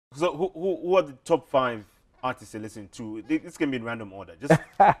So who are the top 5 artists you're listening to? This can be in random order. Just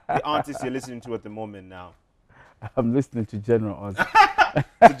the artists you're listening to at the moment now. I'm listening to General Ozzy.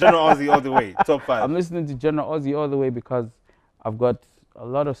 So General Ozzy all the way, top 5. I'm listening to General Ozzy all the way because I've got a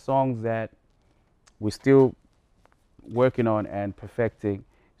lot of songs that we're still working on and perfecting.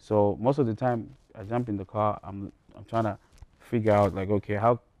 So most of the time, I jump in the car. I'm trying to figure out like, okay,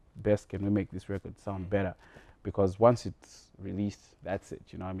 how best can we make this record sound better? Because once it's released, that's it.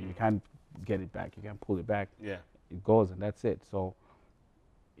 You know, what I mean, you can't get it back. You can't pull it back. Yeah. It goes and that's it. So,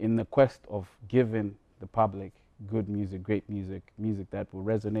 in the quest of giving the public good music, great music, music that will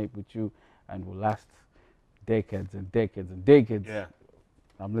resonate with you and will last decades and decades and decades, Yeah.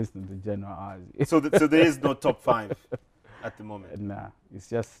 I'm listening to General Ozzy. So there is no top 5 at the moment. Nah, it's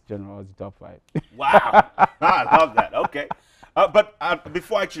just General Ozzy top 5. Wow. I love that. Okay. But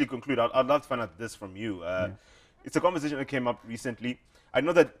before I actually conclude, I'd love to find out this from you. Yeah. It's a conversation that came up recently. I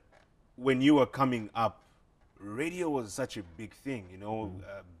know that when you were coming up, radio was such a big thing, you know,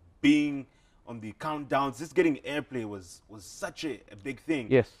 being on the countdowns, just getting airplay was such a big thing.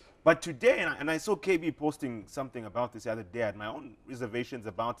 Yes. But today, and I saw KB posting something about this the other day. I had my own reservations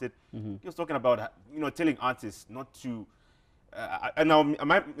about it. He was talking about, you know, telling artists not to, and now I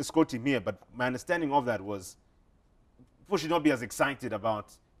might misquote him here, but my understanding of that was people should not be as excited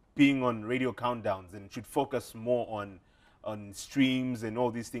about being on radio countdowns and should focus more on streams and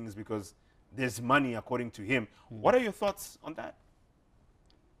all these things because there's money, according to him. What are your thoughts on that?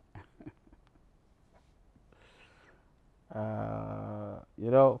 You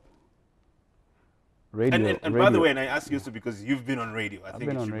know, radio. And by the way, and I ask you also because you've been on radio. I think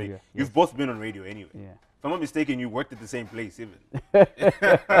been it on should radio, be. You've both been on radio anyway. Yeah. If I'm not mistaken, you worked at the same place even.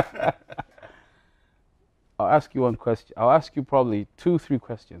 I'll ask you one question. I'll ask you probably 2, 3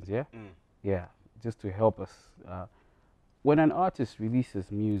 questions. Yeah. Yeah, just to help us. When an artist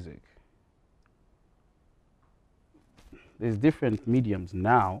releases music, there's different mediums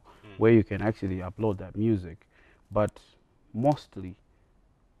now where you can actually upload that music, but mostly,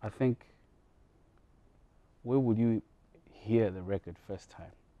 I think, where would you hear the record first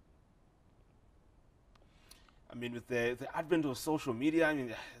time? I mean, with the advent of social media, I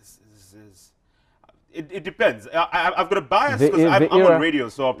mean, it depends. I've got a bias because I'm on radio,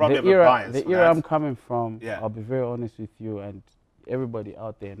 so I'll probably have a bias. The era I'm coming from, Yeah. I'll be very honest with you, and everybody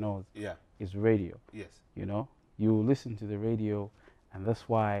out there knows, Yeah. is radio. Yes. You know, you listen to the radio, and that's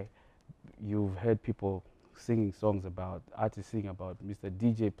why you've heard people singing songs about, artists singing about, Mr.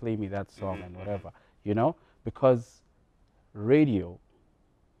 DJ, play me that song and whatever, you know, because radio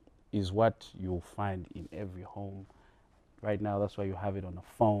is what you'll find in every home. Right now, that's why you have it on a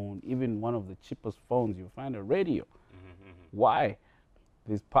phone. Even one of the cheapest phones, you'll find a radio. Why?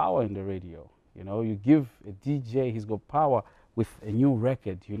 There's power in the radio. You know, you give a DJ, he's got power with a new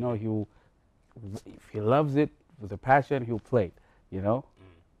record. You know, if he loves it with a passion, he'll play it, you know?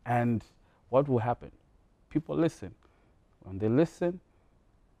 And what will happen? People listen. When they listen,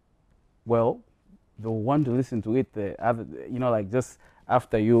 well, they'll want to listen to it, you know, like just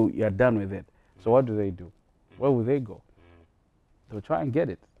after you're done with it. So what do? Where will they go? They'll try and get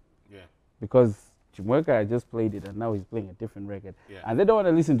it. Yeah. Because Chimweka just played it and now he's playing a different record. Yeah. And they don't want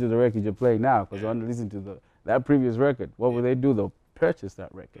to listen to the record you're playing now because they want to listen to that previous record. What will they do? They'll purchase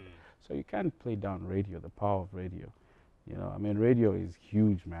that record. So you can't play down radio, the power of radio. You know, I mean, radio is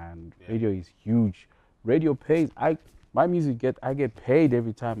huge, man. Yeah. Radio is huge. Radio pays. My music I get paid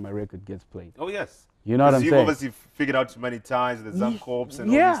every time my record gets played. Oh, yes. You know what I'm you've saying? obviously figured out money ties, the Zamcorps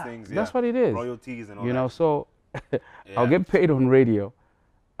and all these things. Yeah, that's what it is. Royalties and all you that. know, so I'll get paid on radio,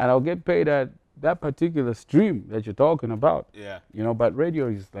 and I'll get paid at that particular stream that you're talking about. Yeah. You know, but radio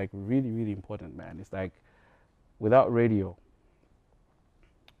is like really, really important, man. It's like without radio,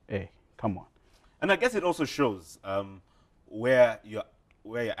 hey, come on. And I guess it also shows where you're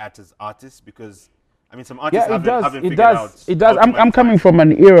at as artists because I mean some artists haven't figured out. It does. how to I'm coming from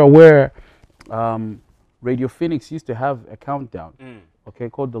an era where Radio Phoenix used to have a countdown, okay,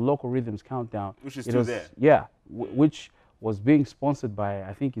 called the Local Rhythms Countdown. Which is still there. Yeah, which was being sponsored by,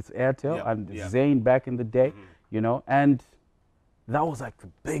 I think it's Airtel and Zane back in the day, you know, and that was like the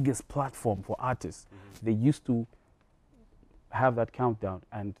biggest platform for artists. They used to have that countdown,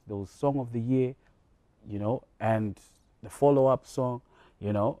 and there was Song of the Year, you know, and the follow-up song,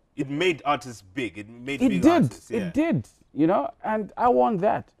 you know. It made artists big. It made big artists. Yeah. It did, you know, and I won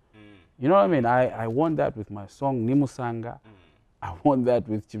that. You know what I mean? I won that with my song Nimusanga. I won that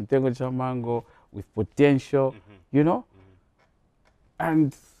with Chimtengo Chamango, with Potential, you know?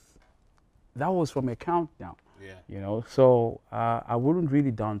 And that was from a countdown, you know? So I wouldn't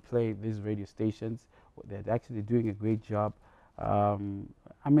really downplay these radio stations. They're actually doing a great job.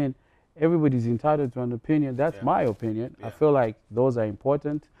 I mean, everybody's entitled to an opinion. That's my opinion. I feel like those are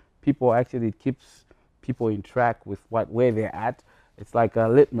important. People actually, it keeps people in track with where they're at. It's like a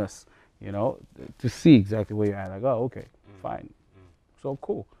litmus, you know, to see exactly where you're at. Like, oh, okay, fine. So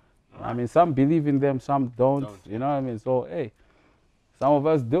cool. I mean, some believe in them, some don't. You know what I mean? So, hey, some of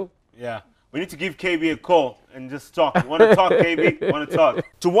us do. Yeah. We need to give KB a call and just talk. You want to talk, KB? Want to talk?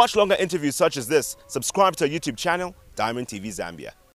 To watch longer interviews such as this, subscribe to our YouTube channel, Diamond TV Zambia.